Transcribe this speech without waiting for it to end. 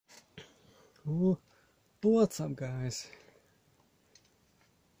Ooh, what's up, guys?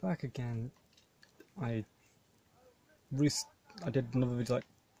 Back again. I did another video like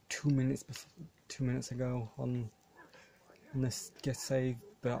 2 minutes ago on this get save,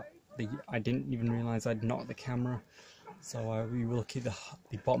 but I didn't even realize I'd knocked the camera, so we were looking at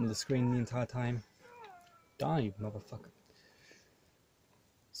the bottom of the screen the entire time. Die, you motherfucker.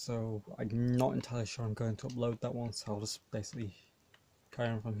 So I'm not entirely sure I'm going to upload that one, so I'll just basically carry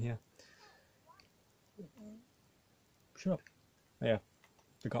on from here. Shut up. Yeah,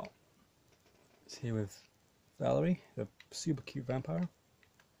 forgot. It's here with Valerie, the super cute vampire.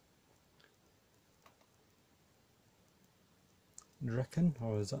 Reckon,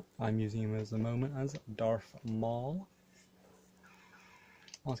 or as I'm using him at the moment as Darth Maul.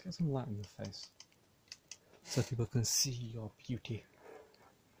 Let's get some light in your face so people can see your beauty.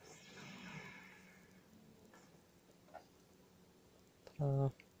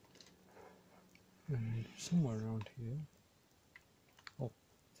 And somewhere around here. Oh,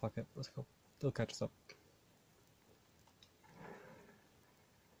 fuck it, let's go. They'll catch us up.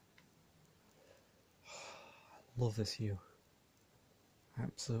 I love this hue. I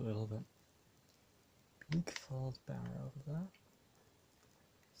absolutely love it. Bleak Falls Barrow over there.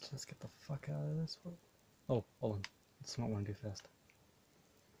 So let's get the fuck out of this one. Oh, hold on. That's not what I want to do first.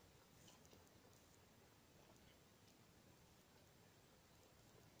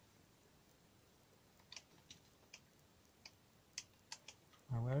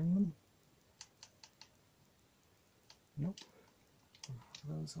 Am I wearing them? Nope. I'll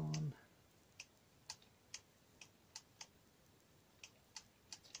have those on.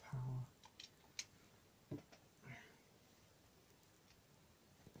 Power.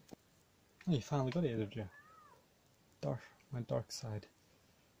 Oh, you finally got it, did you? My dark side.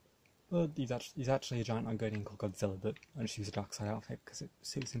 Well, he's actually a giant Mongolian called Godzilla, but I just use a dark side outfit because it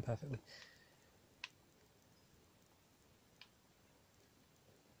suits him perfectly.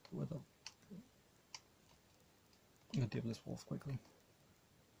 I'm gonna deal with this wolf quickly.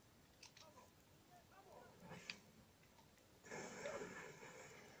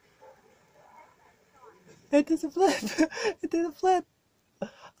 It does a flip! It did a flip!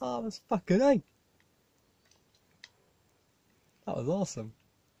 Oh, that's fucking A! That was awesome.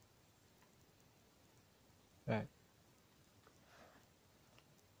 Right.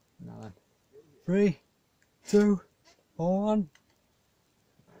 Now then. 3, 2, 1.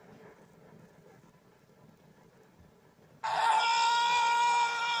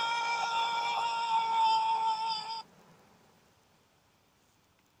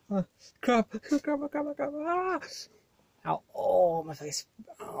 Crap! Ah! Ow! Oh, my face!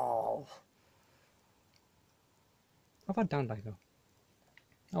 Oh! How far down did I go?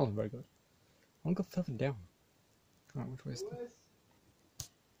 That wasn't very good. I want to go further down. Alright, which way is that?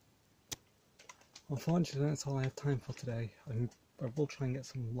 Unfortunately, that's all I have time for today. I will try and get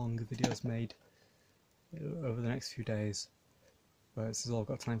some longer videos made over the next few days, but this is all I've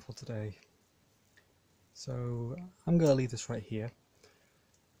got time for today. So I'm going to leave this right here.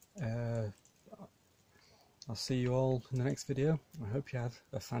 I'll see you all in the next video. I hope you have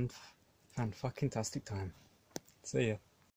a fan-fucking-tastic time. See ya.